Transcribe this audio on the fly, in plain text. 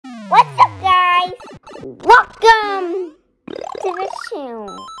Welcome to the channel.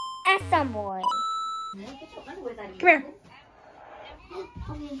 Awesome boy. Come here.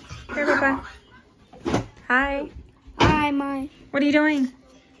 Here, Papa. Hi. Hi, Mom. What are you doing?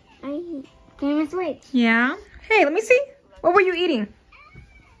 I'm playing with Switch. Yeah. Hey, let me see. What were you eating?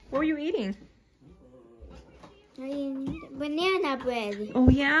 What were you eating? Banana bread. Oh,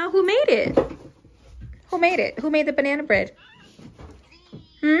 yeah? Who made it? Who made it? Who made the banana bread?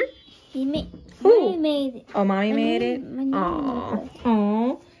 Hmm? Mommy made it. Oh, Mommy made it?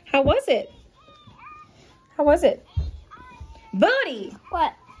 Oh. How was it? How was it? Booty!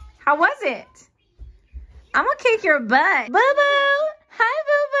 What? How was it? I'm gonna kick your butt. Boo-boo! Hi,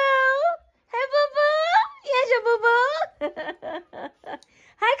 Boo-boo! Hey, Boo-boo! Yes, your Boo-boo!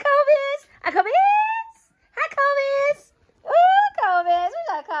 Hi, Cobus! Hi, Cobus! Hi, Cobus! Ooh, Cobus!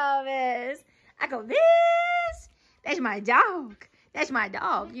 What's up, Cobus? Hi, Cobus! That's my dog. That's my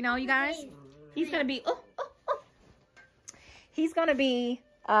dog. You know, you guys? He's gonna be, he's gonna be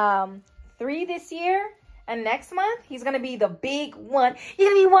 3 this year. And next month, he's going to be the big one. You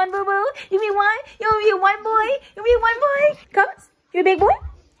going to be one, boo-boo? You be one? You going to be one boy? You be one boy? Cubs? You a big boy?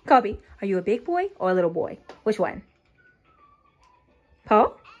 Cubby, are you a big boy or a little boy? Which one?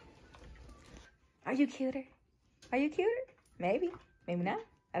 Paul? Are you cuter? Are you cuter? Maybe. Maybe not.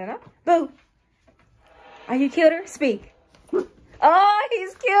 I don't know. Boo. Are you cuter? Speak. Oh,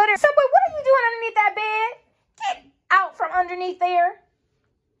 he's cuter. Somebody, what are you doing underneath that bed? Get out from underneath there.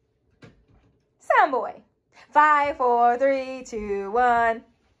 Sound boy. 5, 4, 3, 2, 1.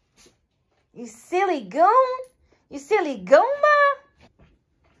 You silly goon. You silly goomba.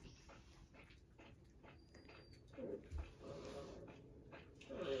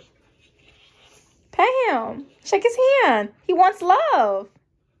 Pet him. Shake his hand. He wants love.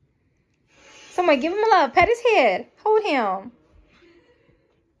 Somebody give him love. Pet his head. Hold him.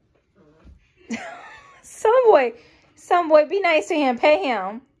 Some boy, be nice to him. Pay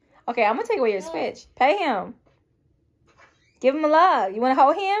him. Okay, I'm going to take away your switch. Pay him. Give him a love. You want to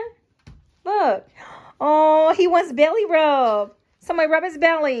hold him? Look. Oh, he wants belly rub. Somebody rub his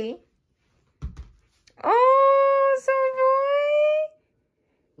belly. Oh,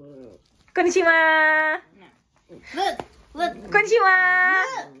 some boy. Konnichiwa. Look. Konnichiwa. Look.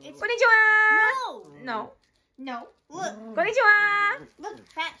 Konnichiwa. No. Look. Konnichiwa. Look,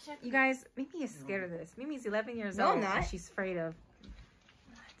 fat shark. You guys, Mimi is scared of this. Mimi's 11 years No, old. I'm not. And she's afraid of.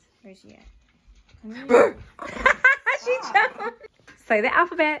 Where's she at? She jumped. Say the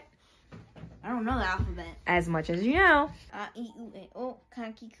alphabet. I don't know the alphabet. As much as you know. A, I, U, E, O,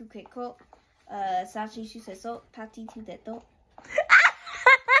 Kanki, Ku, Ke, Ko, Sashi, Shu, Se, So, Tati, Tu, Te, To.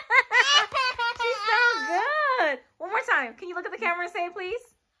 She's so good. One more time. Can you look at the camera and say it,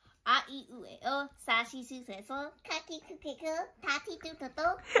 please? A, I, U, E, O, Sashi, Shu, Se, So, Kanki, Ku, Ke, Ko, Tati, Tu, Te,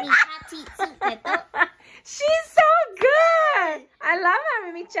 To, Mi, Tati, Tu, Te, To. She's so good. I love her,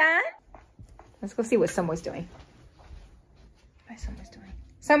 Mimi-chan. Let's go see what Sunboy's doing. What's Sunboy's doing?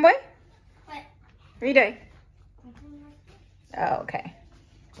 Sunboy? What? What are you doing? Oh, okay.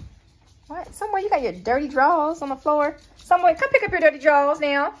 What? Sunboy, you got your dirty drawers on the floor. Sunboy, come pick up your dirty drawers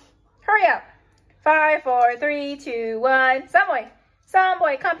now. Hurry up. 5, 4, 3, 2, 1. Sunboy,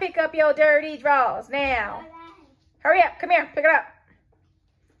 come pick up your dirty drawers now. Hurry up. Come here. Pick it up.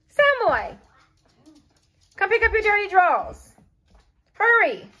 Sunboy, come pick up your dirty drawers.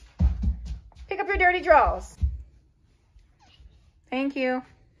 Hurry. Pick up your dirty drawers. Thank you.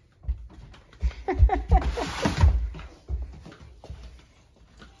 This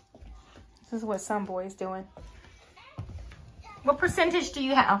is what some boys doing. What percentage do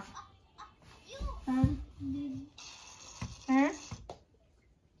you have?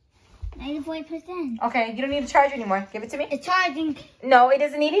 94%. Okay, you don't need the charger anymore. Give it to me. It's charging. No, it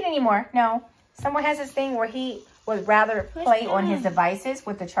doesn't need it anymore. No. Someone has this thing where he would rather play on his devices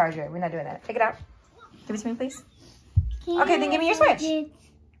with the charger. We're not doing that. Take it out. Give it to me, please. Okay, then give me your switch.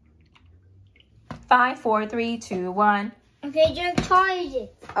 5, 4, 3, 2, 1. Okay, just charge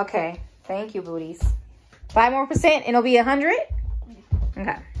it. Okay, thank you, booties. 5 more % and it'll be 100?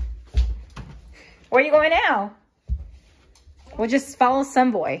 Okay. Where are you going now? We'll just follow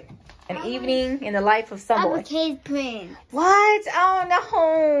Sunboy. An evening in the life of Sunboy. I'm a kid print. What? Oh,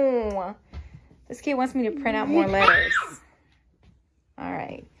 no. This kid wants me to print out more letters. All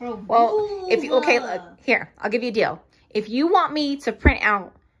right. Well, if you, okay, look, here, I'll give you a deal. If you want me to print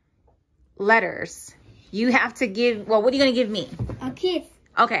out letters, you have to give, well, what are you going to give me? A kiss.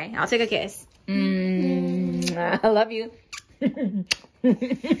 Okay, I'll take a kiss. I love you. Yeah,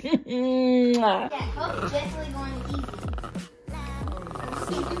 hope definitely going easy.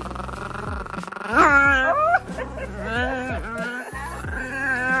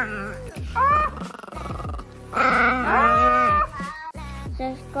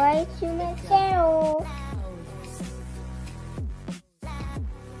 subscribe to my channel.